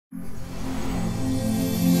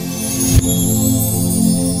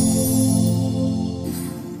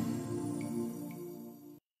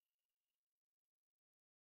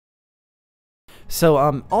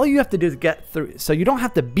So all you have to do is get through. So you don't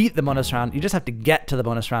have to beat the bonus round. You just have to get to the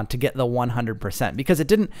bonus round to get the 100%, because it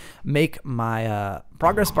didn't make my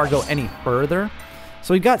progress bar go any further.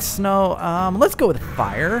 So we got snow. Let's go with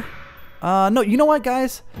fire. No, you know what,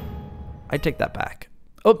 guys? I take that back.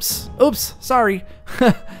 Oops, sorry.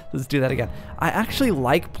 Let's do that again. I actually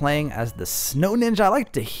like playing as the Snow Ninja. I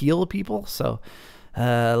like to heal people, so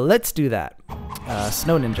let's do that.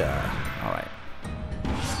 Snow Ninja. All right.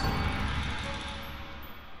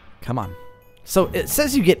 Come on. So it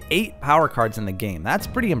says you get 8 power cards in the game. That's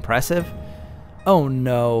pretty impressive. Oh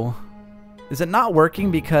no. Is it not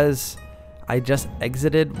working because I just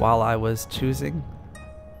exited while I was choosing?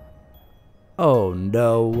 Oh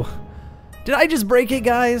no. Did I just break it,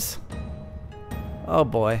 guys? Oh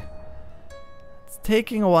boy. It's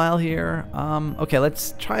taking a while here. Okay,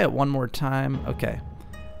 let's try it one more time. Okay.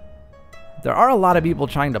 There are a lot of people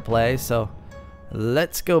trying to play, so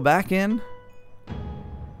let's go back in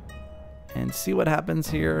and see what happens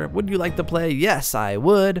here. Would you like to play? Yes, I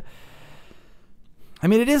would. I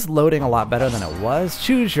mean, it is loading a lot better than it was.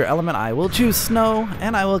 Choose your element. I will choose snow,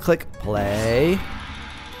 and I will click play.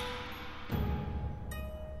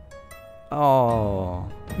 Oh.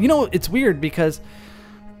 You know, it's weird because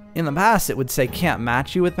in the past it would say can't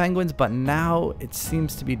match you with penguins, but now it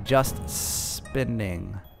seems to be just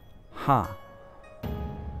spinning. Huh.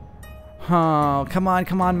 Huh. Come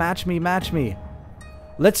on, match me.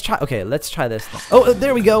 Let's try. Okay, let's try this thing. Oh,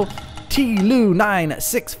 there we go.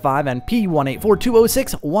 T-Lu965 and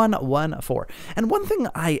P184206114. And one thing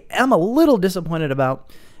I am a little disappointed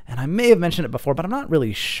about, and I may have mentioned it before, but I'm not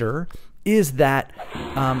really sure, is that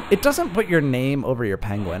it doesn't put your name over your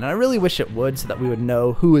penguin. And I really wish it would, so that we would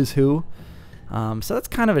know who is who. So that's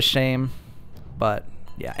kind of a shame. But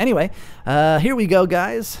yeah, anyway, here we go,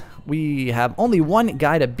 guys. We have only one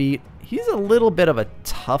guy to beat. He's a little bit of a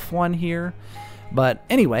tough one here. But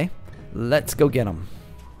anyway, let's go get him.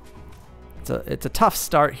 It's a tough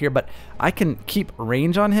start here, but I can keep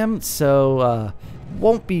range on him, so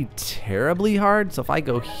won't be terribly hard. So if I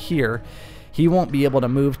go here, he won't be able to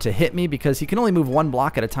move to hit me because he can only move 1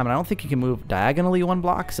 block at a time, and I don't think he can move diagonally 1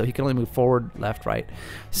 block, so he can only move forward, left, right.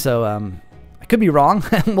 So I could be wrong,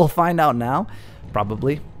 and we'll find out now,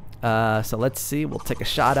 probably. So let's see. We'll take a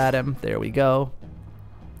shot at him. There we go.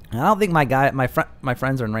 I don't think my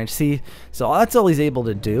friends are in range. See, so that's all he's able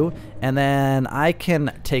to do. And then I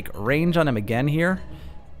can take range on him again here.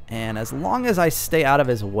 And as long as I stay out of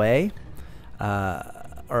his way,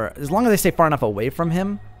 or as long as I stay far enough away from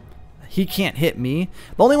him, he can't hit me.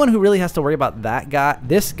 The only one who really has to worry about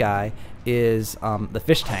this guy, is the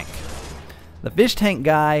fish tank. The fish tank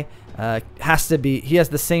guy he has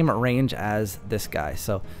the same range as this guy.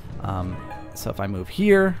 So, so if I move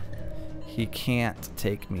here, he can't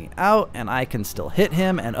take me out, and I can still hit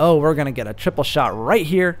him. And oh, we're gonna get a triple shot right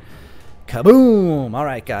here. Kaboom! All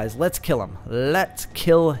right, guys, let's kill him. Let's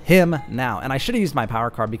kill him now. And I should have used my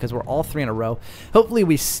power card because we're all 3 in a row. Hopefully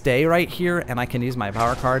we stay right here, and I can use my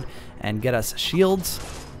power card and get us shields.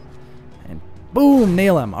 And boom,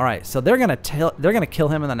 nail him. All right, so they're gonna kill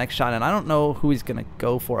him in the next shot, and I don't know who he's gonna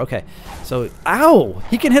go for. Okay, so ow,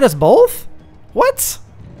 he can hit us both? What?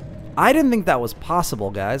 I didn't think that was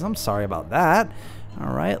possible, guys. I'm sorry about that.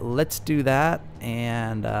 All right, let's do that.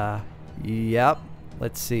 And yep,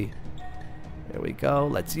 let's see. There we go.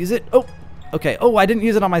 Let's use it. Oh, okay. Oh, I didn't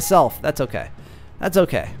use it on myself. That's okay. That's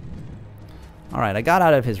okay. All right, I got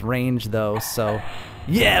out of his range though, so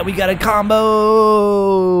yeah, we got a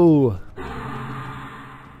combo.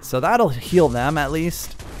 So that'll heal them at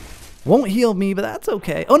least. Won't heal me, but that's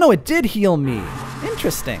okay. Oh no, it did heal me.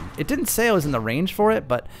 Interesting. It didn't say I was in the range for it,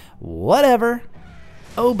 but whatever.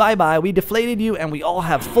 Oh, bye-bye. We deflated you, and we all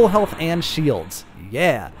have full health and shields.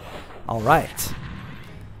 Yeah. All right.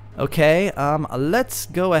 Okay, let's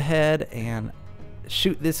go ahead and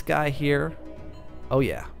shoot this guy here. Oh,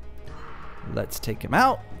 yeah. Let's take him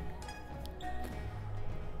out.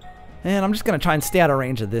 And I'm just going to try and stay out of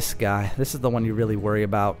range of this guy. This is the one you really worry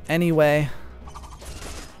about anyway.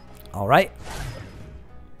 All right.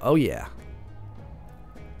 Oh, yeah.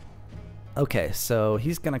 Okay, so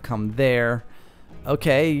he's going to come there.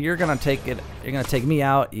 Okay, you're going to take it. You're going to take me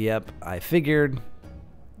out. Yep, I figured.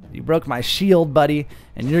 You broke my shield, buddy,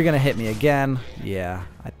 and you're going to hit me again. Yeah,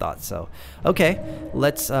 I thought so. Okay,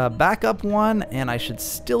 let's back up one, and I should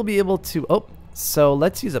still be able to... Oh, so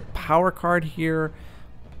let's use a power card here.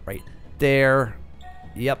 Right there.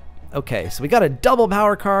 Yep. Okay, so we got a double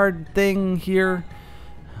power card thing here.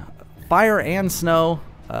 Fire and snow.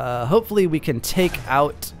 Hopefully we can take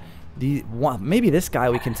out the one. Maybe this guy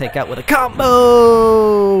we can take out with a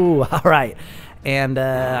combo. All right, and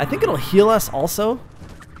I think it'll heal us also.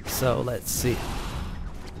 So let's see.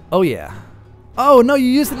 Oh, yeah. Oh, no, you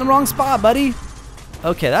used it in the wrong spot, buddy.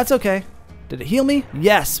 Okay, that's okay. Did it heal me?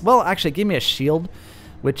 Yes. Well, actually, it gave me a shield,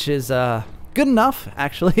 which is good enough,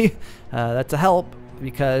 actually. That's a help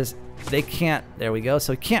because they can't... There we go.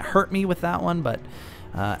 So it can't hurt me with that one, but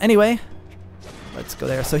anyway, let's go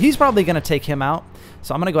there. So he's probably going to take him out.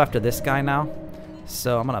 So I'm going to go after this guy now.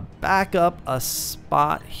 So I'm going to back up a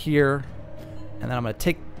spot here, and then I'm going to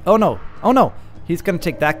take... Oh, no. Oh, no. He's going to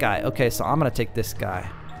take that guy. Okay, so I'm going to take this guy.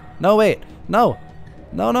 No, wait. No.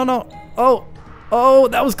 No, no, no. Oh. Oh,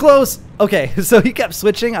 that was close. Okay, so he kept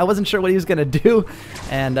switching. I wasn't sure what he was going to do,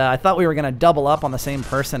 and I thought we were going to double up on the same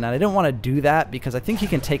person, and I didn't want to do that because I think he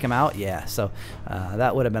can take him out. Yeah, so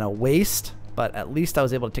that would have been a waste, but at least I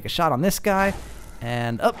was able to take a shot on this guy,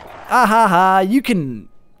 and up. Ah, ha, ha. You can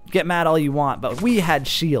get mad all you want, but we had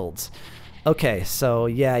shields. Okay, so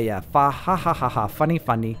yeah. Ha, ha, ha, ha. Funny,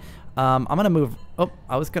 funny. I'm going to move. Oh,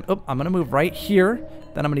 I'm going to move right here.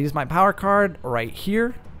 Then I'm going to use my power card right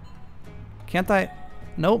here. Can't I?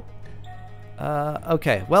 Nope.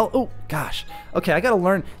 Okay. Well, oh, gosh. Okay, I got to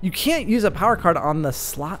learn. You can't use a power card on the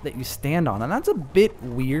slot that you stand on, and that's a bit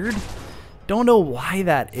weird. Don't know why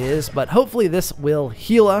that is, but hopefully this will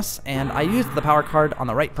heal us, and I used the power card on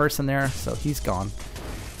the right person there, so he's gone.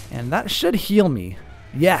 And that should heal me.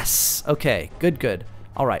 Yes. Okay. Good, good.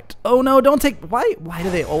 All right. Oh, no, don't take... Why do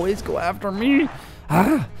they always go after me?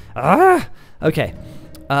 Okay.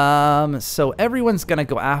 So everyone's going to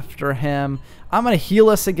go after him. I'm going to heal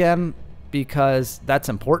us again because that's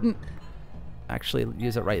important. Actually,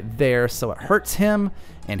 use it right there so it hurts him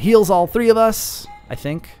and heals all three of us, I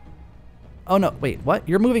think. Oh, no. Wait, what?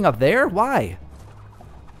 You're moving up there? Why?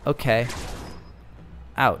 Okay.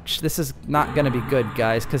 Ouch. This is not going to be good,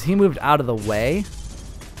 guys, because he moved out of the way.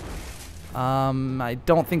 I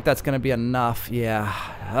don't think that's going to be enough. Yeah.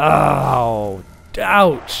 Oh,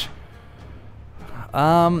 ouch.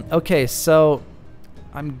 Okay, so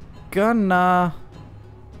I'm gonna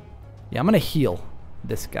heal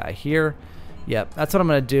this guy here. Yep, that's what I'm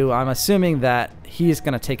gonna do. I'm assuming that he's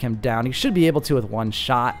gonna take him down. He should be able to with one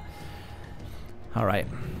shot. All right,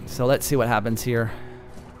 so let's see what happens here.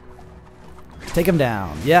 Take him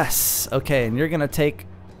down. Yes. Okay, and you're gonna take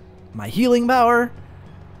my healing power.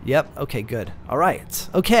 Yep. Okay, good. All right.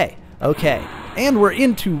 Okay. And we're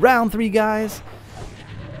into round 3, guys.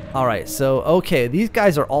 Alright, so, okay, these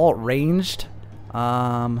guys are all ranged.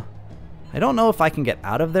 I don't know if I can get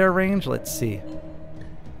out of their range. Let's see.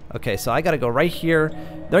 Okay, so I gotta go right here.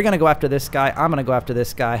 They're gonna go after this guy. I'm gonna go after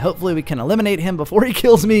this guy. Hopefully we can eliminate him before he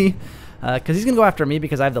kills me. Because he's gonna go after me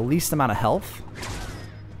because I have the least amount of health.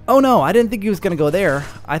 Oh no, I didn't think he was gonna go there.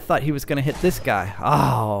 I thought he was gonna hit this guy.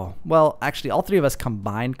 Oh, well, actually, all 3 of us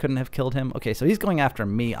combined couldn't have killed him. Okay, so he's going after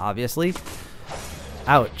me, obviously.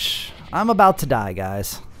 Ouch. I'm about to die,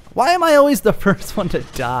 guys. Why am I always the first one to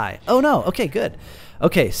die? Oh no, okay, good.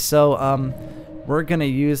 Okay, so we're gonna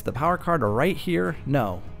use the power card right here.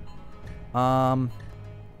 No. Can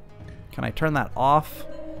I turn that off?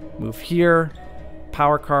 Move here.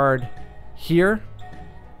 Power card here.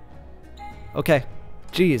 Okay.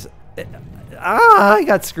 Jeez. I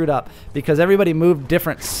got screwed up because everybody moved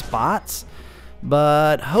different spots.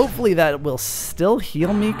 But hopefully that will still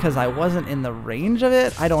heal me because I wasn't in the range of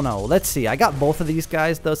it. I don't know. Let's see. I got both of these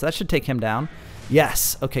guys, though, so that should take him down.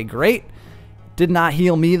 Yes. Okay, great. Did not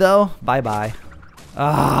heal me, though. Bye-bye.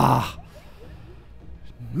 Ah.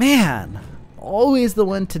 Man. Always the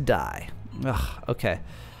one to die. Ugh, okay.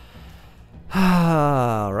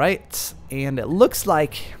 All right. And it looks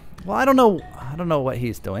like... Well, I don't know what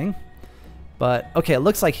he's doing. But, okay, it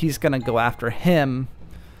looks like he's going to go after him.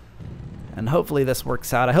 And hopefully this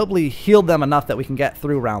works out. I hopefully healed them enough that we can get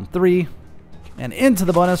through round 3 and into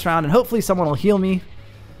the bonus round. And hopefully someone will heal me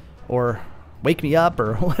or wake me up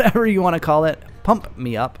or whatever you want to call it. Pump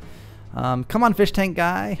me up. Come on, fish tank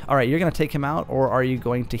guy. All right, you're going to take him out or are you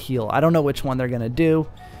going to heal? I don't know which one they're going to do.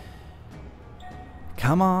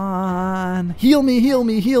 Come on. Heal me, heal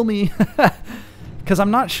me, heal me. Because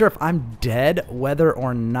I'm not sure if I'm dead, whether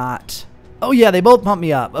or not. Oh, yeah, they both pump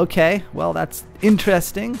me up. Okay, well, that's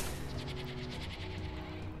interesting.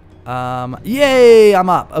 Yay, I'm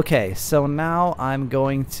up. Okay, so now I'm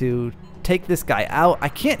going to take this guy out. I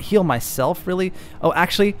can't heal myself, really. Oh,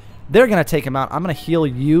 actually, they're going to take him out. I'm going to heal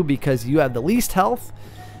you because you have the least health.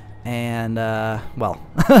 And, well,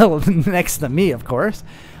 next to me, of course.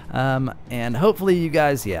 And hopefully you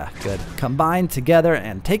guys, yeah, good. Combine together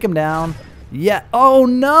and take him down. Yeah. Oh,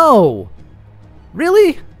 no.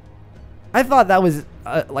 Really? I thought that was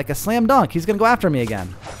like a slam dunk. He's going to go after me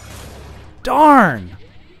again. Darn.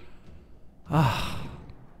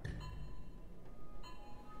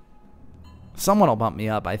 Someone will bump me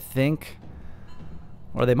up, I think.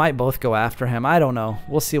 Or they might both go after him. I don't know.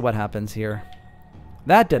 We'll see what happens here.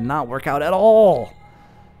 That did not work out at all.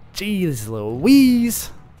 Jeez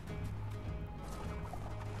Louise.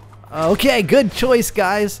 Okay, good choice,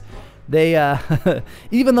 guys. They,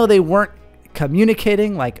 even though they weren't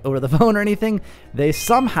communicating like over the phone or anything, they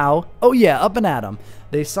somehow, oh yeah, up and at 'em.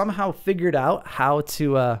 They somehow figured out how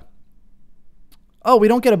to, oh, we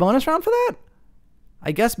don't get a bonus round for that?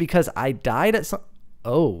 I guess because I died at some,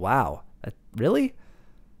 oh, wow. Really?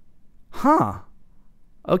 Huh.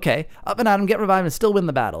 Okay. Up and at 'em, get revived, and still win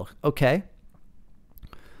the battle. Okay.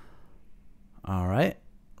 All right.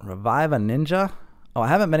 Revive a ninja. Oh, I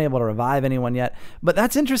haven't been able to revive anyone yet. But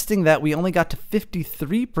that's interesting that we only got to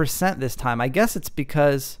 53% this time. I guess it's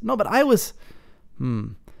because... No, but I was...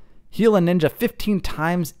 Heal a ninja 15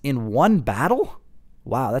 times in one battle?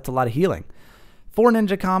 Wow, that's a lot of healing. 4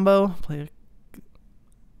 ninja combo.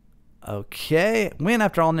 Okay. Win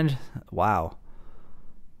after all ninja... Wow.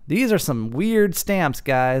 These are some weird stamps,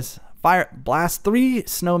 guys. Fire blast 3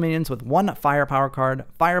 snow minions with 1 firepower card.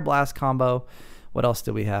 Fire blast combo. What else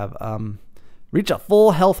do we have? Reach a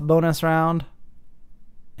full health bonus round.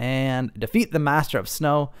 And defeat the Master of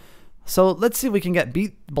Snow. So let's see if we can get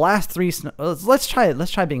blast 3 snow. Let's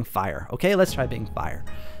try being fire. Okay, let's try being fire.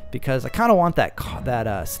 Because I kind of want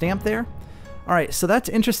that stamp there. All right, so that's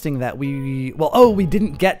interesting that we... Well, oh, we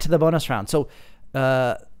didn't get to the bonus round. So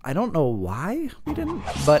I don't know why we didn't.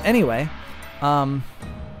 But anyway... yeah,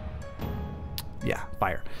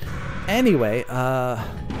 fire. Anyway,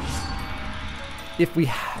 if we...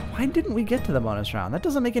 Why didn't we get to the bonus round? That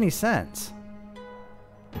doesn't make any sense.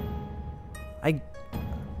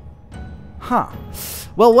 Huh.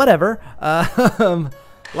 Well, whatever.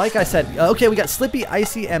 Like I said, okay, we got Slippy,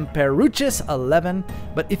 Icy, and Peruchis 11.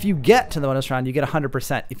 But if you get to the bonus round, you get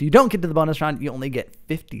 100%. If you don't get to the bonus round, you only get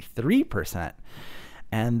 53%.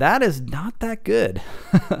 And that is not that good.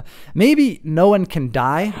 Maybe no one can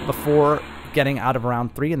die before getting out of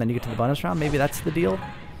round 3 and then you get to the bonus round. Maybe that's the deal.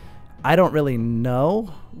 I don't really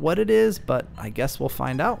know what it is, but I guess we'll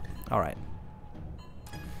find out. All right.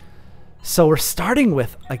 So we're starting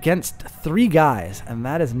with against 3 guys, and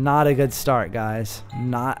that is not a good start, guys.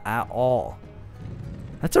 Not at all.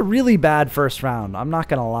 That's a really bad first round. I'm not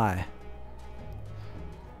going to lie.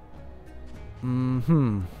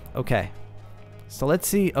 Okay. So let's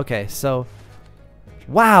see. Okay, so...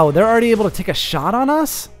 Wow, they're already able to take a shot on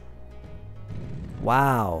us?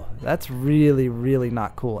 Wow, that's really, really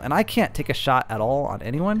not cool. And I can't take a shot at all on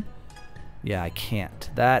anyone? Yeah, I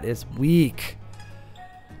can't. That is weak.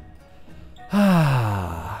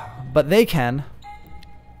 But they can.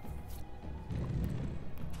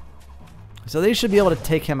 So they should be able to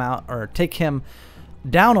take him out, or take him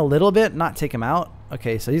down a little bit, not take him out.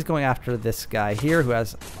 Okay, so he's going after this guy here who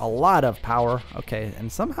has a lot of power. Okay,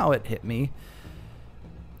 and somehow it hit me.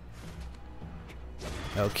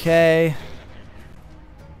 Okay.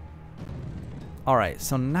 Alright,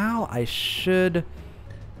 so now I should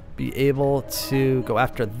be able to go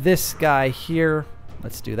after this guy here.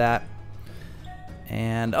 Let's do that.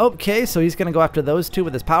 And okay, so he's going to go after those 2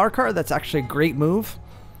 with his power card. That's actually a great move.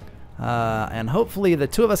 And hopefully the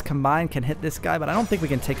 2 of us combined can hit this guy, but I don't think we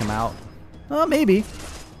can take him out. Maybe.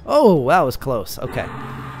 Oh, that was close. Okay.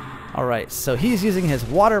 Alright, so he's using his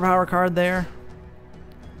water power card there.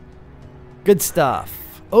 Good stuff.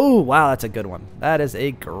 Oh, wow, that's a good one. That is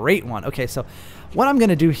a great one. Okay, so what I'm going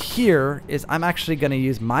to do here is I'm actually going to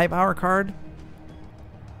use my power card.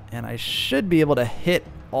 And I should be able to hit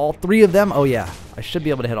all 3 of them. Oh, yeah. I should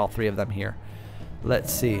be able to hit all 3 of them here.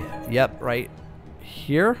 Let's see. Yep, right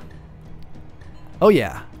here. Oh,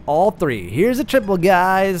 yeah. All 3. Here's a triple,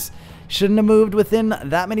 guys. Shouldn't have moved within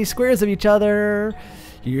that many squares of each other.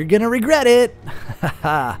 You're going to regret it.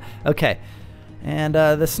 Okay. And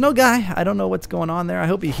the snow guy, I don't know what's going on there. I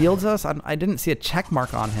hope he heals us. I didn't see a check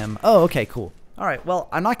mark on him. Oh, okay, cool. All right, well,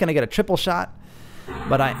 I'm not going to get a triple shot,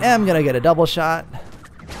 but I am going to get a double shot.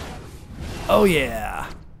 Oh, yeah.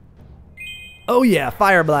 Oh, yeah,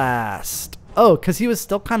 Fire Blast. Oh, because he was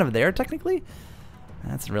still kind of there, technically?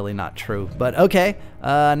 That's really not true, but okay.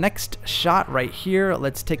 Next shot right here.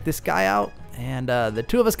 Let's take this guy out, and the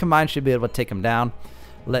 2 of us combined should be able to take him down.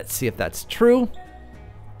 Let's see if that's true.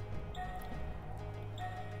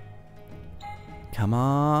 Come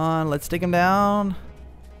on, let's take him down.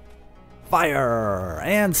 Fire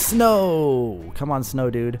and snow. Come on, snow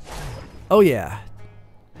dude. Oh, yeah.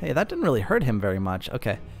 Hey, that didn't really hurt him very much.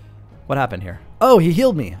 Okay. What happened here? Oh, he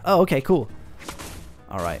healed me. Oh, okay, cool.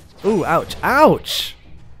 All right. Ooh, ouch. Ouch.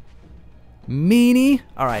 Meanie.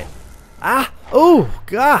 All right. Ah. Oh,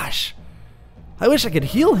 gosh. I wish I could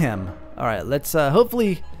heal him. All right, let's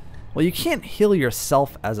hopefully Well, you can't heal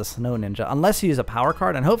yourself as a Snow Ninja unless you use a power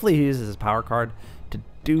card, and hopefully he uses his power card to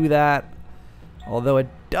do that. Although it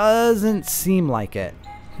doesn't seem like it.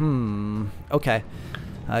 Okay.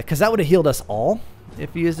 Because that would have healed us all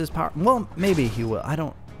if he used his power. Well, maybe he will. I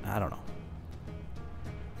don't know.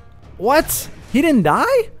 What? He didn't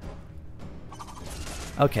die?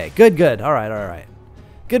 Okay, good. All right.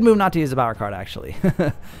 Good move not to use the power card, actually.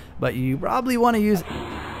 But you probably want to use...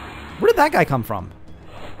 Where did that guy come from?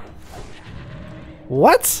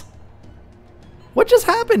 What? What just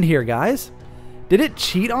happened here, guys? Did it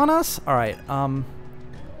cheat on us? All right, I'm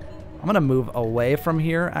going to move away from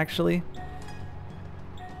here, actually.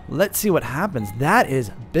 Let's see what happens. That is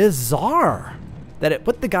bizarre that it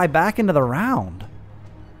put the guy back into the round.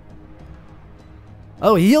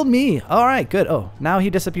 Oh, he healed me. All right, good. Oh, now he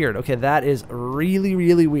disappeared. Okay, that is really,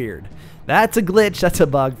 really weird. That's a glitch. That's a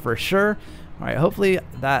bug for sure. All right, hopefully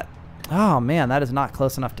that... Oh, man, that is not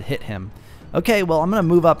close enough to hit him. Okay, well, I'm going to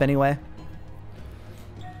move up anyway.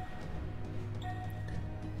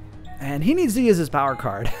 And he needs to use his power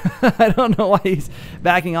card. I don't know why he's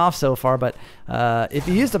backing off so far, but if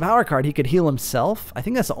he used a power card, he could heal himself. I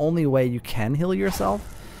think that's the only way you can heal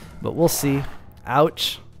yourself, but we'll see.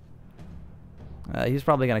 Ouch. He's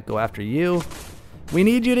probably going to go after you. We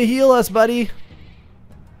need you to heal us, buddy.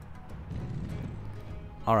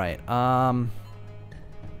 All right. Wow,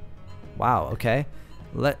 okay.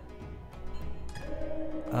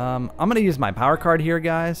 I'm going to use my power card here,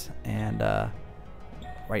 guys, and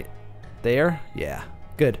right there. Yeah,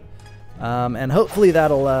 good. And hopefully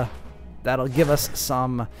that'll give us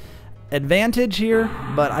some advantage here,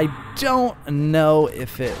 but I don't know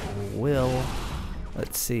if it will.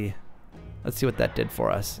 Let's see what that did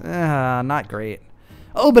for us. Not great.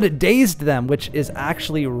 Oh, but it dazed them, which is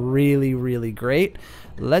actually really, really great.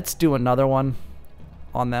 Let's do another one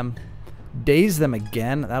on them. Daze them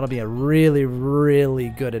again. That'll be a really, really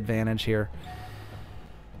good advantage here.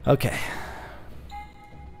 Okay.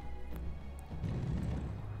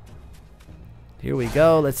 Here we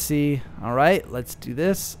go. Let's see. All right, let's do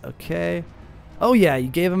this. Okay. Oh, yeah, you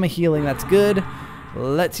gave him a healing. That's good.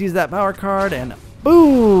 Let's use that power card, and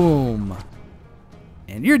boom.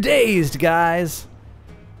 And you're dazed, guys.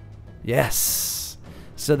 Yes.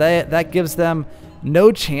 So that gives them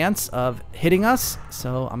no chance of hitting us.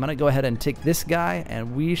 So I'm going to go ahead and take this guy,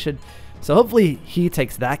 and we should... So hopefully he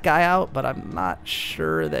takes that guy out, but I'm not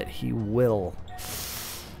sure that he will.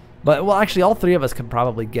 But, well, actually, all three of us could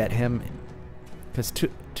probably get him, because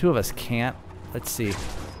two of us can't. Let's see.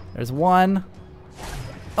 There's one.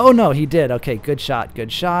 Oh, no, he did. Okay, good shot,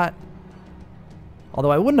 good shot.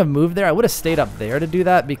 Although I wouldn't have moved there. I would have stayed up there to do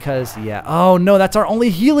that because, yeah. Oh, no, that's our only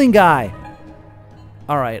healing guy.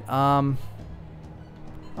 All right. I'm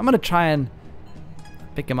going to try and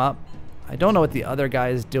pick him up. I don't know what the other guy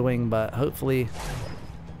is doing, but hopefully...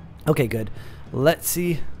 Okay, good. Let's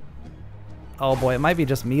see. Oh, boy, it might be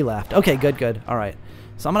just me left. Okay, good. All right.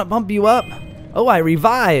 So I'm going to bump you up. Oh, I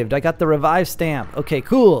revived. I got the revive stamp. Okay,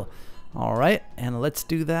 cool. All right, and let's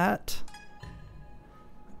do that.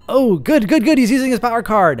 Oh, good. He's using his power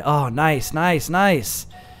card. Oh, nice.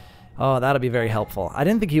 Oh, that'll be very helpful. I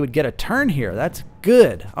didn't think he would get a turn here. That's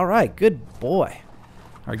good. All right, good boy.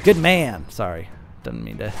 Or good man. Sorry. Didn't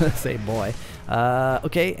mean to say boy.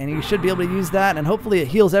 Okay, and you should be able to use that, and hopefully it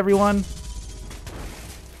heals everyone.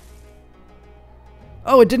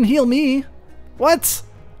 Oh, it didn't heal me. What?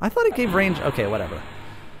 I thought it gave range. Okay, whatever.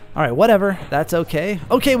 All right, whatever. That's okay.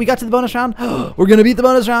 Okay, we got to the bonus round. We're going to beat the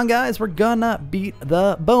bonus round, guys. We're going to beat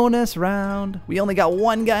the bonus round. We only got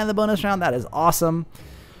one guy in the bonus round. That is awesome.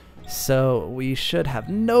 So we should have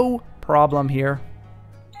no problem here.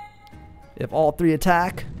 If all three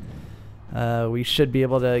attack, we should be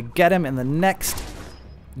able to get him in the next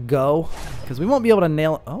go. Because we won't be able to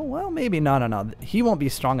nail... Oh, well, maybe. No. He won't be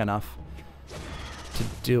strong enough to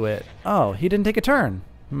do it. Oh, he didn't take a turn.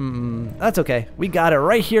 That's okay. We got it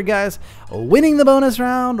right here, guys. Winning the bonus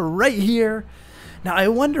round right here. Now, I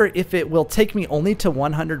wonder if it will take me only to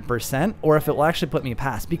 100% or if it will actually put me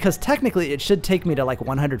past. Because technically, it should take me to like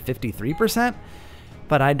 153%.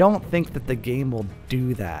 But I don't think that the game will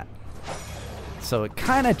do that. So it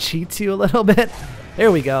kind of cheats you a little bit.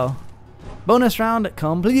 There we go. Bonus round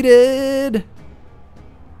completed.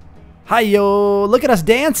 Hi-yo. Look at us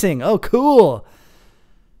dancing. Oh, cool.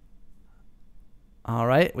 All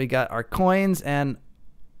right, we got our coins, and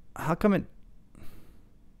how come it...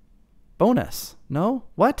 Bonus? No?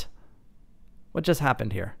 What? What just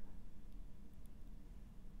happened here?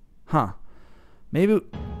 Huh. Maybe...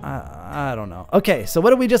 I don't know. Okay, so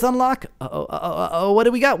what did we just unlock? What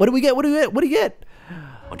do we got? What do we get? What do you get?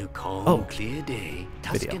 On a calm, clear day,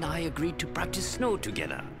 Tusk Video. and I agreed to practice snow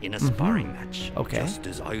together in a sparring match. Okay. Just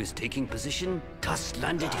as I was taking position, Tusk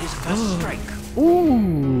landed his first strike.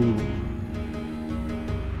 Ooh.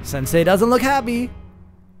 Sensei doesn't look happy.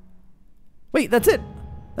 Wait, that's it.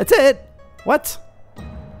 That's it. What?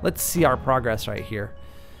 Let's see our progress right here.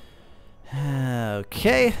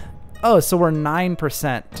 Okay. Oh, so we're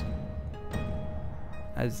 9%.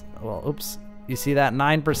 As well, oops. You see that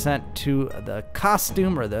 9% to the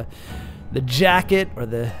costume or the jacket or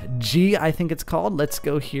the G, I think it's called. Let's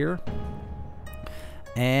go here.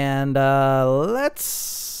 And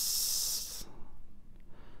let's...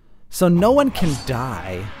 So no one can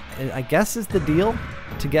die, I guess is the deal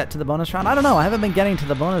to get to the bonus round. I don't know. I haven't been getting to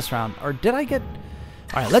the bonus round. Or did I get...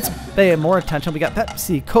 All right, let's pay more attention. We got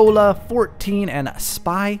Pepsi, Cola, 14, and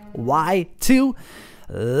Spy Y2.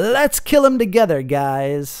 Let's kill them together,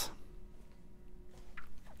 guys.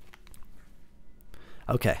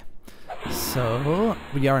 Okay, so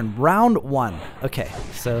we are in round 1. Okay,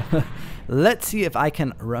 so let's see if I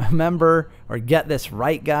can remember or get this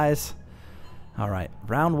right, guys. All right,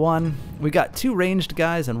 round 1. We got 2 ranged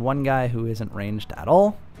guys and 1 guy who isn't ranged at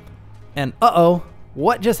all. And uh-oh,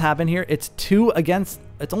 what just happened here? It's 2 against,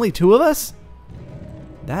 it's only 2 of us?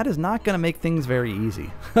 That is not gonna make things very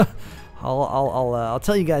easy. I'll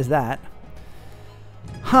tell you guys that.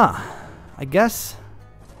 Huh, I guess,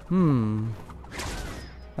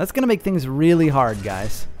 that's gonna make things really hard,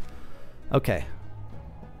 guys. Okay.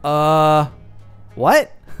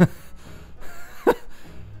 What?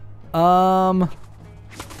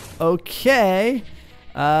 Okay.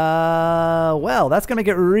 Well, that's gonna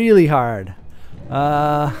get really hard.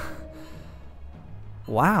 Wow.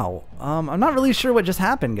 I'm not really sure what just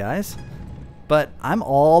happened, guys. But I'm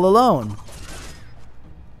all alone.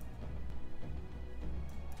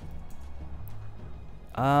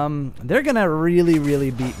 They're gonna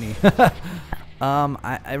really beat me.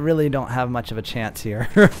 I really don't have much of a chance here.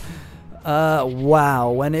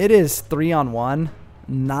 Wow, when it is 3-on-1,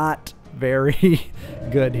 not very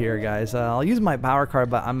good here, guys. I'll use my power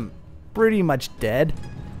card, but I'm pretty much dead.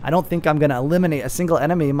 I don't think I'm gonna eliminate a single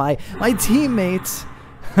enemy. My teammates,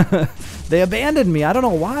 they abandoned me. I don't know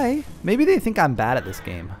why. Maybe they think I'm bad at this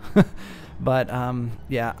game. But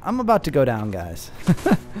yeah, I'm about to go down, guys.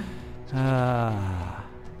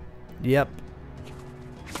 Yep.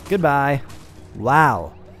 Goodbye.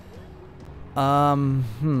 Wow. Now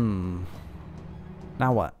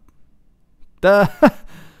what?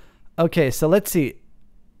 Okay, so let's see.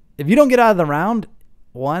 If you don't get out of the round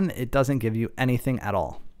 1, it doesn't give you anything at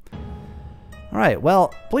all. All right,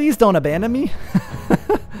 well, please don't abandon me.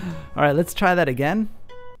 All right, let's try that again.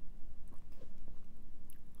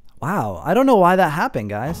 Wow, I don't know why that happened,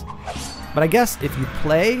 guys. But I guess if you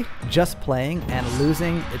play just playing and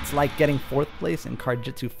losing, it's like getting 4th place in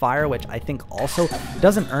Card-Jitsu Fire, which I think also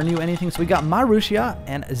doesn't earn you anything. So we got Marussia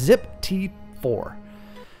and Zip T4.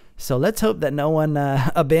 So let's hope that no one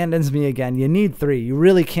abandons me again. You need 3. You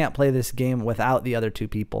really can't play this game without the other 2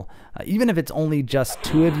 people. Even if it's only just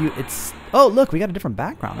 2 of you, it's... Oh, look, we got a different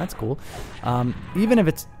background. That's cool. Even if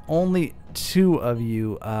it's only 2 of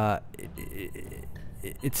you,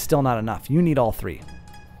 it's still not enough. You need all 3.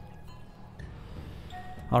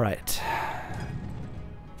 All right.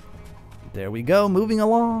 There we go. Moving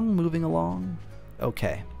along, moving along.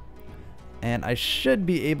 Okay. And I should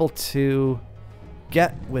be able to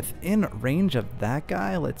get within range of that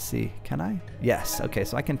guy. Let's see. Can I? Yes. Okay,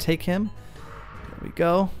 so I can take him. There we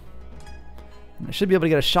go. And I should be able to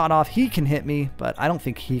get a shot off. He can hit me, but I don't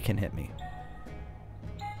think he can hit me.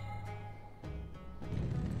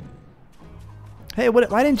 Hey,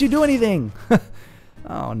 why didn't you do anything?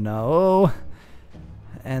 Oh, no.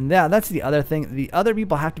 And yeah, that's the other thing. The other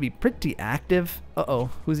people have to be pretty active.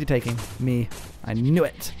 Uh-oh, who's he taking? Me. I knew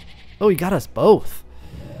it. Oh, he got us both.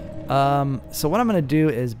 So what I'm going to do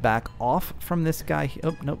is back off from this guy.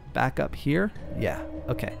 Oh, nope, back up here. Yeah,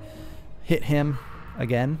 okay. Hit him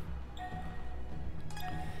again.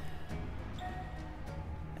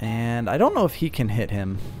 And I don't know if he can hit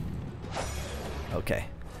him. Okay.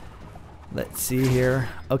 Let's see here.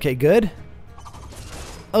 Okay, good.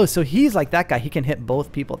 Oh, so he's like that guy. He can hit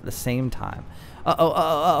both people at the same time.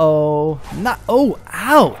 Uh-oh. Not. Oh,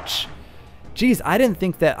 ouch. Jeez, I didn't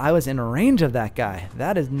think that I was in range of that guy.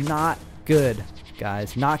 That is not good,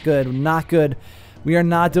 guys. Not good. Not good. We are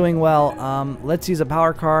not doing well. Let's use a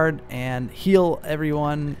power card and heal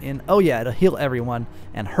everyone in. Oh, yeah, it'll heal everyone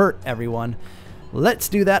and hurt everyone. Let's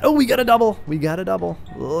do that. Oh, we got a double. We got a double.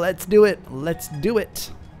 Let's do it. Let's do it.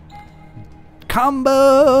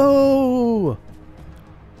 Combo.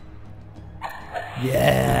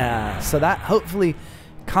 Yeah, so that hopefully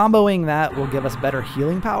comboing that will give us better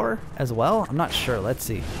healing power as well. I'm not sure. Let's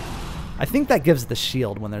see. I think that gives the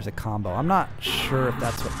shield when there's a combo. I'm not sure if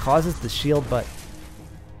that's what causes the shield, but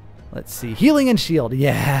let's see. Healing and shield.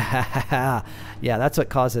 Yeah. Yeah, that's what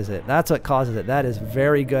causes it. That's what causes it. That is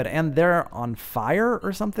very good. And they're on fire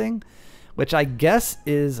or something, which I guess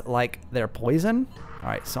is like their poison. All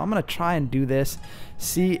right, so I'm going to try and do this.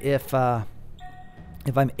 See if I'm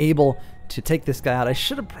able to take this guy out. I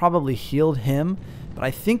should have probably healed him, but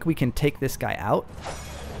I think we can take this guy out.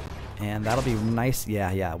 And that'll be nice.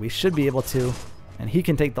 Yeah, we should be able to. And he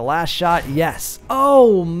can take the last shot. Yes.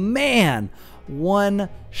 Oh, man. One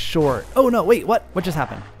short. Oh, no, wait, what? What just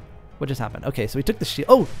happened? What just happened? Okay, so he took the shield.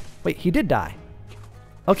 Oh, wait, he did die.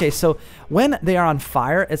 Okay, so when they are on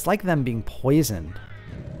fire, it's like them being poisoned.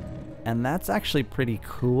 And that's actually pretty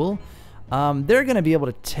cool. They're going to be able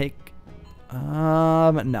to take...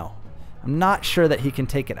 no. I'm not sure that he can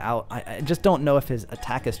take it out. I just don't know if his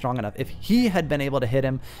attack is strong enough. If he had been able to hit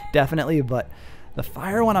him, definitely. But the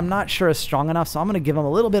fire one, I'm not sure is strong enough. So I'm going to give him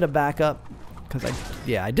a little bit of backup. Because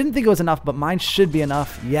I didn't think it was enough, but mine should be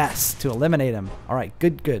enough, yes, to eliminate him. All right,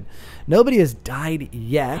 good. Nobody has died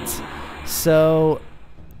yet. So,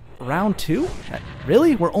 round 2?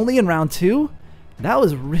 Really? We're only in round 2? That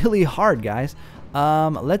was really hard, guys.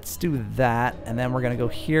 Let's do that, and then we're going to go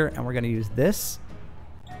here, and we're going to use this.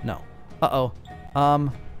 No. Uh-oh.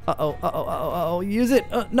 Use it.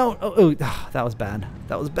 No. Oh, that was bad.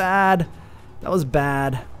 That was bad. That was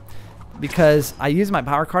bad. Because I use my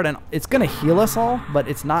power card, and it's going to heal us all, but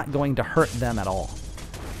it's not going to hurt them at all.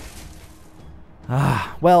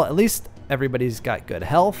 Well, at least everybody's got good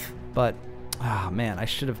health, but man, I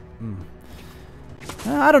should have...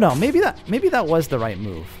 I don't know. Maybe that was the right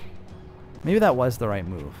move. Maybe that was the right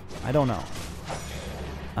move. I don't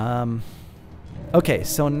know. Okay,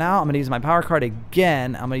 so now I'm going to use my power card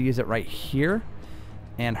again. I'm going to use it right here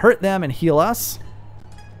and hurt them and heal us.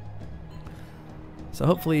 So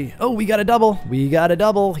hopefully... Oh, we got a double. We got a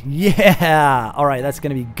double. Yeah. All right, that's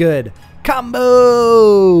going to be good.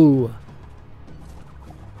 Combo.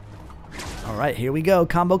 All right, here we go.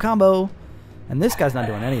 Combo. And this guy's not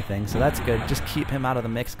doing anything, so that's good. Just keep him out of the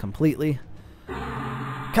mix completely.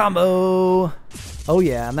 Combo. Oh,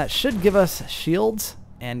 yeah, and that should give us shields.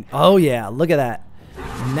 And, oh, yeah, look at that.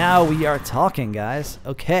 Now we are talking, guys.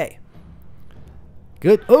 Okay.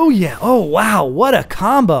 Good. Oh, yeah. Oh, wow. What a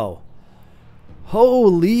combo.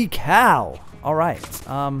 Holy cow. All right.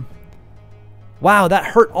 Wow, that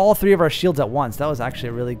hurt all 3 of our shields at once. That was actually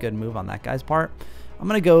a really good move on that guy's part. I'm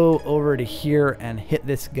going to go over to here and hit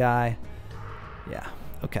this guy. Yeah.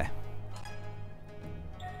 Okay.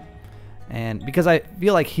 And because I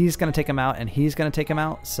feel like he's going to take him out and he's going to take him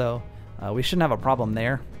out, so we shouldn't have a problem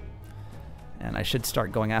there. And I should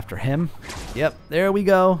start going after him. Yep, there we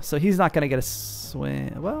go. So he's not going to get a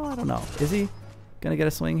swing. Well, I don't know. Is he going to get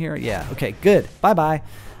a swing here? Yeah, okay, good. Bye-bye.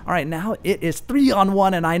 All right, now it is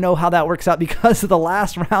 3-on-1, and I know how that works out because of the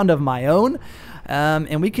last round of my own.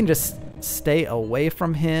 And we can just stay away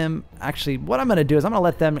from him. Actually, what I'm going to do is I'm going to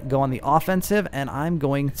let them go on the offensive, and I'm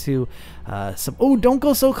going to... oh, don't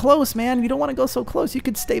go so close, man. You don't want to go so close. You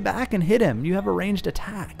could stay back and hit him. You have a ranged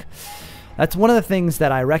attack. That's one of the things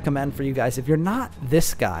that I recommend for you guys. If you're not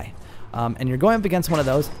this guy, and you're going up against one of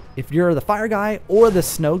those, if you're the fire guy or the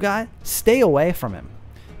snow guy, stay away from him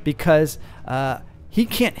because he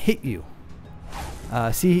can't hit you.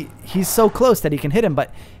 See, he's so close that he can hit him,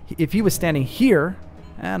 but if he was standing here,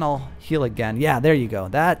 and I'll heal again. Yeah, there you go.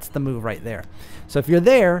 That's the move right there. So if you're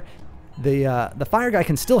there, the fire guy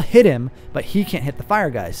can still hit him, but he can't hit the fire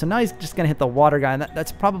guy. So now he's just going to hit the water guy, and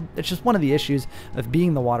that's probably, it's just one of the issues of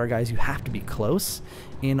being the water guys. You have to be close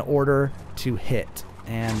in order to hit.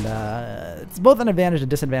 And it's both an advantage and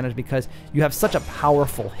disadvantage because you have such a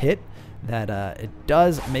powerful hit that it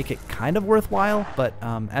does make it kind of worthwhile. But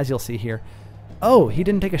as you'll see here, oh, he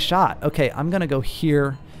didn't take a shot. Okay, I'm going to go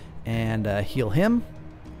here and heal him.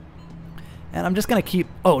 And I'm just going to keep...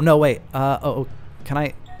 Oh, no, wait. Oh, can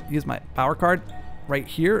I use my power card right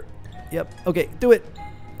here? Yep. Okay, do it.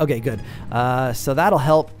 Okay, good. So that'll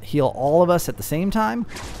help heal all of us at the same time.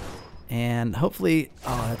 And hopefully...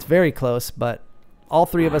 Oh, that's very close, but all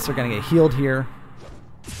 3 of us are going to get healed here.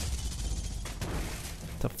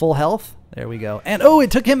 To full health. There we go. And, oh,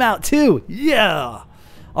 it took him out, too. Yeah!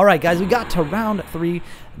 All right, guys, we got to round 3.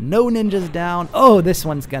 No ninjas down. Oh, this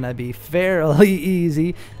one's going to be fairly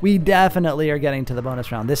easy. We definitely are getting to the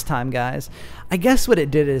bonus round this time, guys. I guess what it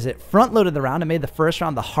did is it front-loaded the round. It made the first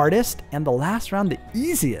round the hardest and the last round the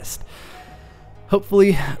easiest.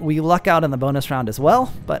 Hopefully, we luck out in the bonus round as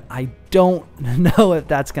well, but I don't know if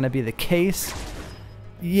that's going to be the case.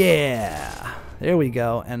 Yeah, there we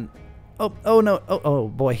go. And Oh no. Oh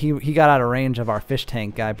boy, he got out of range of our fish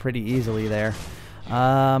tank guy pretty easily there.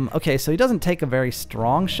 Okay, so he doesn't take a very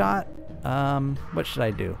strong shot. What should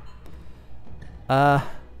I do?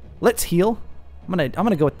 Let's heal. I'm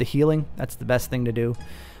gonna go with the healing. That's the best thing to do.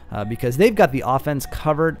 Because they've got the offense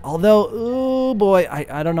covered. Although, oh boy,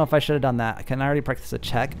 I don't know if I should have done that. Can I already practice a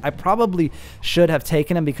check? I probably should have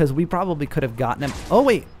taken him because we probably could have gotten him. Oh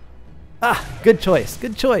wait. Ah, good choice.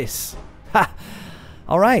 Good choice. Ha.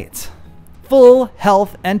 All right. Full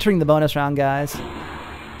health entering the bonus round, guys.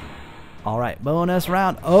 All right, bonus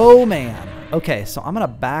round. Oh man. Okay, so I'm gonna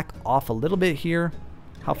back off a little bit here.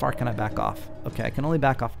 How far can I back off? Okay, I can only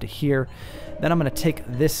back off to here. Then I'm gonna take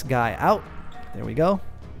this guy out. There we go.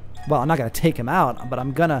 Well, I'm not gonna take him out, but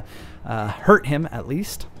I'm gonna hurt him at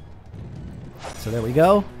least. So there we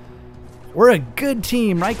go. We're a good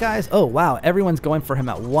team, right guys? Oh wow, everyone's going for him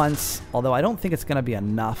at once, although I don't think it's gonna be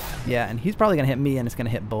enough. Yeah, and he's probably gonna hit me and it's gonna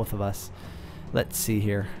hit both of us. Let's see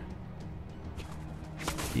here.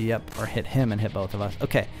 Yep, or hit him and hit both of us.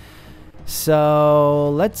 Okay,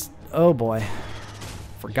 so let's, oh boy.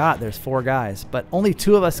 Forgot there's 4 guys, but only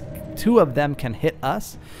 2 of them can hit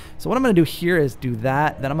us. So what I'm gonna do here is do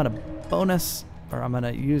that, then I'm gonna bonus, or I'm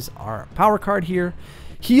gonna use our power card here,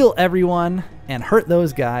 heal everyone, and hurt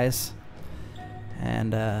those guys.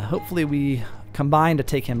 And hopefully we combine to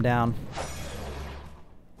take him down.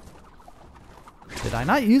 Did I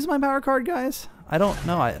not use my power card, guys? I don't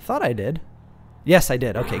know. I thought I did. Yes, I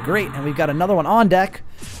did. Okay, great. And we've got another one on deck,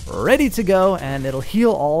 ready to go, and it'll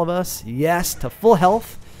heal all of us. Yes, to full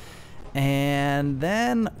health. And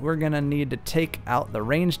then we're going to need to take out the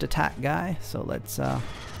ranged attack guy. So let's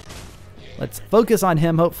focus on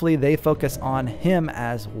him. Hopefully they focus on him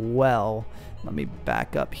as well. Let me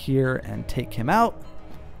back up here and take him out,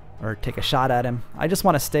 or take a shot at him. I just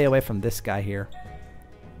want to stay away from this guy here.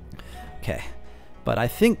 Okay, but I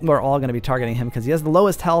think we're all going to be targeting him because he has the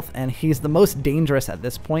lowest health and he's the most dangerous at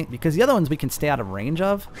this point, because the other ones we can stay out of range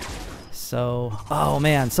of. So, oh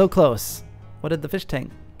man, so close. What did the fish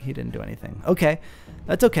tank? He didn't do anything. Okay,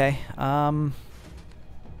 that's okay. All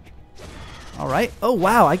right. Oh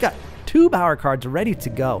wow, I got 2 power cards ready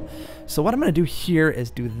to go. So what I'm going to do here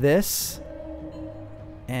is do this,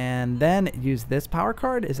 and then use this power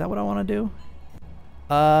card. Is that what I want to do?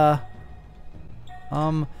 No!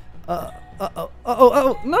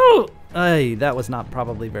 Ay, that was not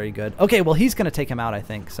probably very good. Okay, well, he's going to take him out, I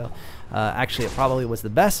think. So, actually, it probably was the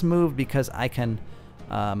best move because I can,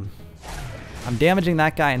 I'm damaging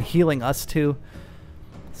that guy and healing us too.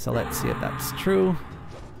 So let's see if that's true.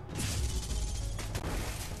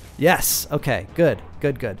 Yes. Okay, good,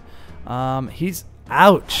 good, good. He's,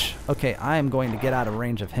 ouch. Okay, I am going to get out of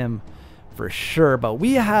range of him for sure, but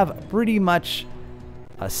we have pretty much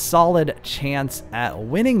a solid chance at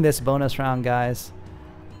winning this bonus round, guys.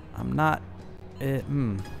 I'm not,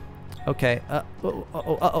 okay.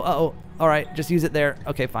 All right, just use it there.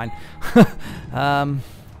 Okay, fine.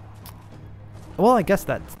 Well, I guess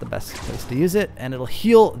that's the best place to use it, and it'll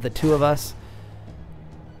heal the 2 of us.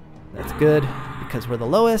 That's good because we're the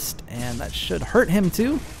lowest, and that should hurt him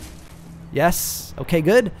too. Yes. Okay,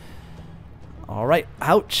 good. All right.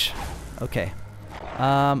 Ouch. Okay.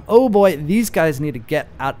 Oh boy, these guys need to get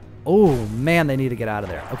out. Oh man, they need to get out of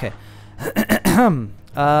there. Okay.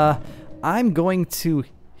 I'm going to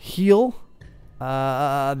heal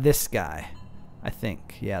this guy, I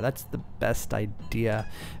think. Yeah, that's the best idea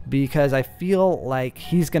because I feel like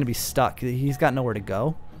he's going to be stuck. He's got nowhere to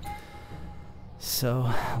go. So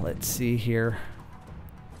let's see here.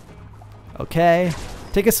 Okay.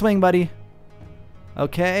 Take a swing, buddy.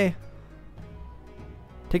 Okay.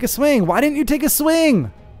 Take a swing. Why didn't you take a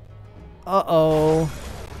swing? Uh-oh.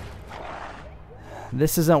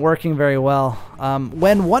 This isn't working very well.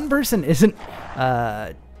 When one person isn't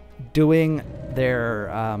doing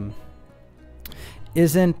their...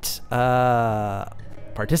 isn't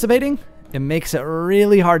participating, it makes it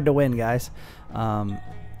really hard to win, guys.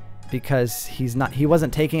 Because he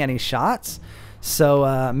wasn't taking any shots,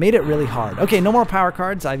 so made it really hard. Okay, no more power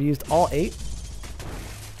cards. I've used all 8.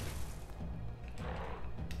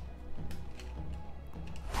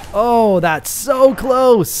 Oh, that's so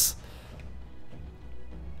close.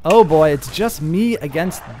 Oh boy, it's just me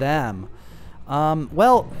against them.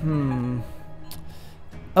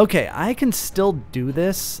 Okay, I can still do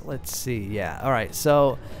this. Let's see. Yeah, all right.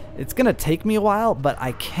 So it's going to take me a while, but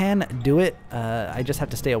I can do it. I just have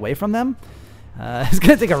to stay away from them. It's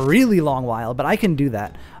going to take a really long while, but I can do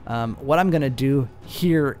that. What I'm going to do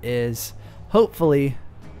here is hopefully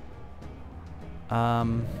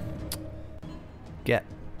get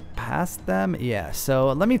past them. Yeah,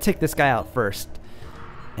 so let me take this guy out first.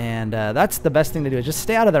 And that's the best thing to do, is just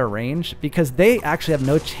stay out of their range, because they actually have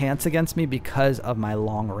no chance against me because of my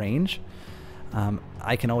long range.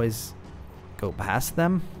 I can always go past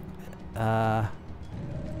them. And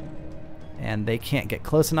they can't get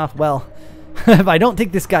close enough. Well, if I don't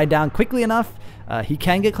take this guy down quickly enough, he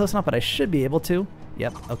can get close enough, but I should be able to.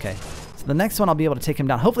 Yep, okay. So the next one I'll be able to take him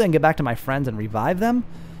down. Hopefully I can get back to my friends and revive them,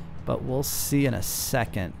 but we'll see in a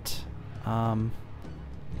second.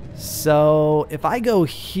 So if I go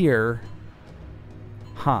here,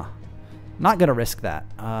 not gonna risk that.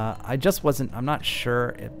 I'm not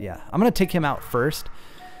sure if, yeah, I'm gonna take him out first.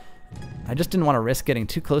 I just didn't want to risk getting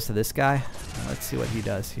too close to this guy. Let's see what he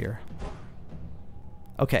does here.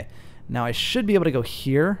 Okay, now I should be able to go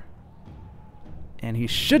here, and he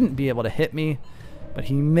shouldn't be able to hit me, but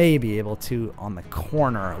he may be able to on the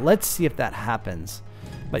corner. Let's see if that happens.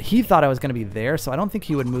 But he thought I was gonna be there, so I don't think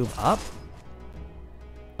he would move up.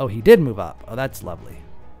 Oh, he did move up. Oh, that's lovely.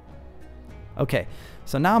 Okay,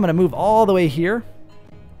 so now I'm going to move all the way here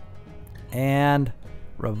and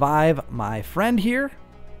revive my friend here.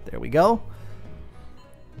 There we go.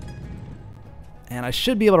 And I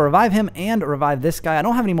should be able to revive him and revive this guy. I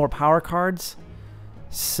don't have any more power cards.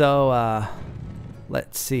 So,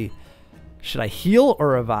 let's see. Should I heal or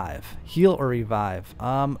revive? Heal or revive?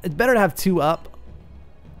 It's better to have 2 up.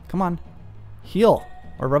 Come on. Heal.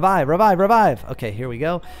 Or revive, revive, revive. Okay, here we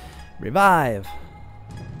go. Revive.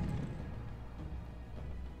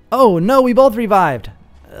 Oh, no, we both revived.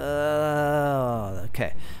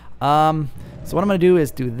 Okay. So what I'm going to do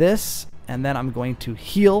is do this, and then I'm going to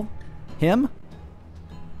heal him.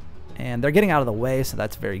 And they're getting out of the way, so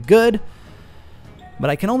that's very good.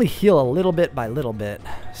 But I can only heal a little bit by little bit.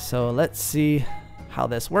 So let's see how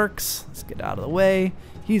this works. Let's get out of the way.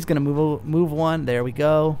 He's going to move one. There we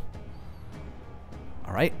go.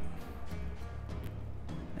 All right.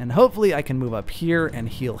 And hopefully I can move up here and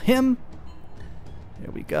heal him.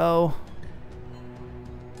 There we go.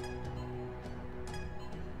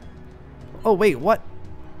 Oh, wait, what?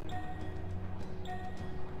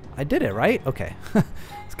 I did it, right? Okay. I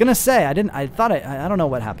was going to say, I don't know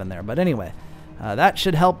what happened there, but anyway, that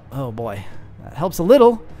should help. Oh boy, that helps a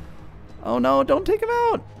little. Oh no, don't take him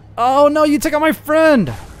out. Oh no, you took out my friend.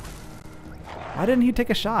 Why didn't he take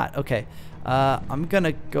a shot? Okay. I'm going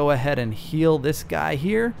to go ahead and heal this guy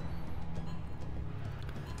here.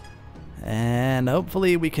 And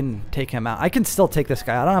hopefully we can take him out. I can still take this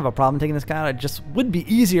guy out. I don't have a problem taking this guy out. It just would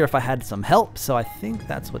be easier if I had some help. So I think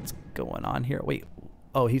that's what's going on here. Wait.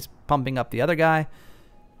 Oh, he's pumping up the other guy,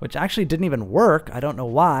 which actually didn't even work. I don't know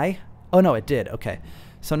why. Oh, no, it did. Okay.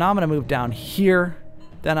 So now I'm going to move down here.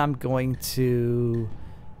 Then I'm going to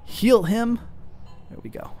heal him. There we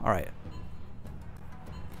go. All right.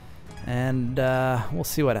 And we'll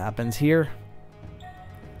see what happens here.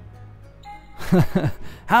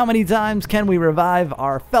 How many times can we revive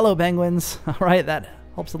our fellow penguins? All right, that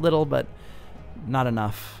helps a little, but not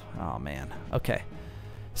enough. Oh, man. Okay.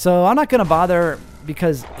 So I'm not going to bother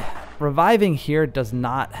because reviving here does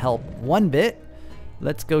not help one bit.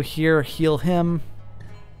 Let's go here, heal him.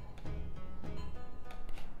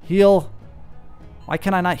 Heal. Why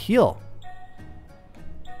can I not heal?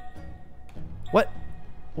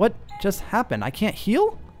 What just happened? I can't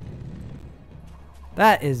heal?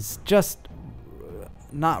 That is just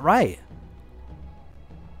not right.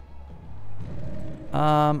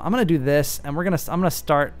 I'm gonna do this, and I'm gonna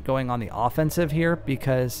start going on the offensive here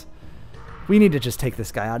because we need to just take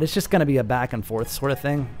this guy out. It's just gonna be a back and forth sort of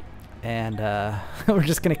thing, and we're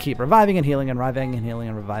just gonna keep reviving and healing and reviving and healing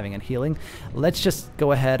and reviving and healing. Let's just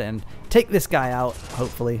go ahead and take this guy out,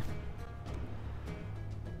 hopefully.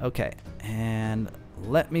 Okay, and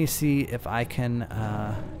let me see if I can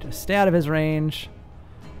just stay out of his range.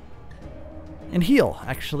 And heal,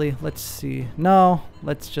 actually. Let's see. No,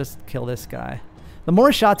 let's just kill this guy. The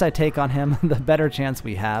more shots I take on him, the better chance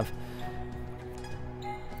we have.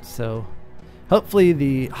 So, hopefully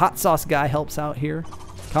the hot sauce guy helps out here.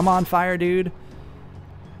 Come on, fire dude.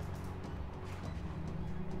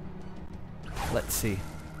 Let's see.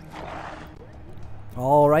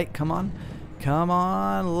 All right, come on. Come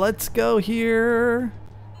on, let's go here.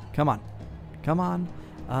 Come on. Come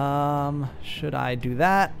on. Should I do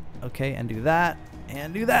that? Okay, and do that,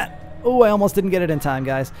 and do that. Oh, I almost didn't get it in time,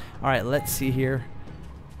 guys. All right, let's see here.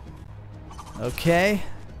 Okay.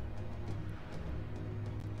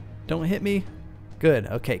 Don't hit me. Good.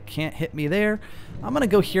 Okay, can't hit me there. I'm going to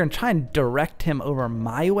go here and try and direct him over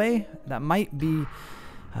my way. That might be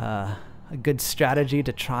a good strategy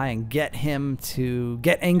to try and get him to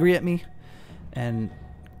get angry at me and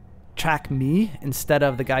track me instead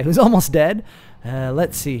of the guy who's almost dead.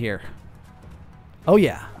 Let's see here. Oh,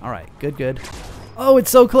 yeah. All right. Good, good. Oh,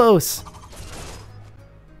 it's so close.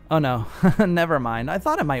 Oh no, never mind. I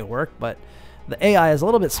thought it might work, but the AI is a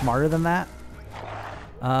little bit smarter than that.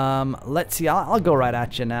 Let's see. I'll go right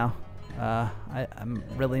at you now. I'm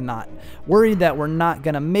really not worried that we're not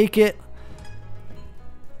gonna make it.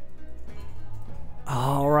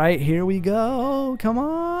 All right, here we go. Come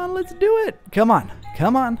on, let's do it. Come on,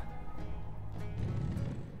 come on.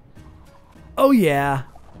 Oh yeah,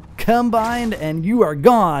 combined and you are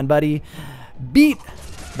gone, buddy. Beat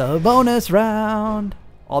the bonus round.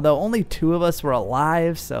 Although only 2 of us were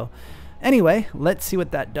alive, so anyway, let's see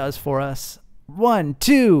what that does for us. 1,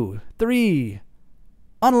 2, 3.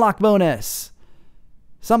 Unlock bonus.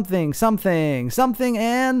 Something, something, something,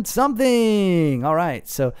 and something. All right,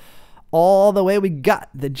 so all the way we got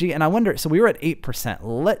the G. And I wonder, so we were at 8%.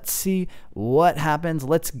 Let's see what happens.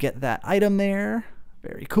 Let's get that item there.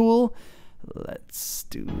 Very cool. Let's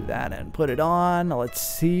do that and put it on. Let's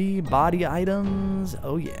see. Body items.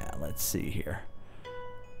 Oh, yeah. Let's see here.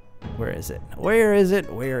 Where is it? Where is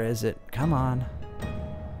it? Where is it? Come on.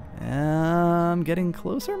 Getting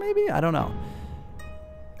closer, maybe? I don't know.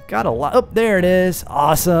 Got a lot. Oh, there it is.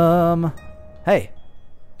 Awesome. Hey,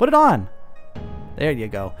 put it on. There you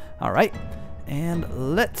go. All right.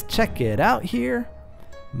 And let's check it out here.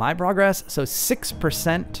 My progress. So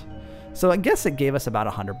 6%. So I guess it gave us about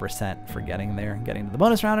 100% for getting there, getting to the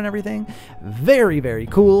bonus round and everything. Very, very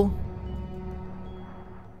cool.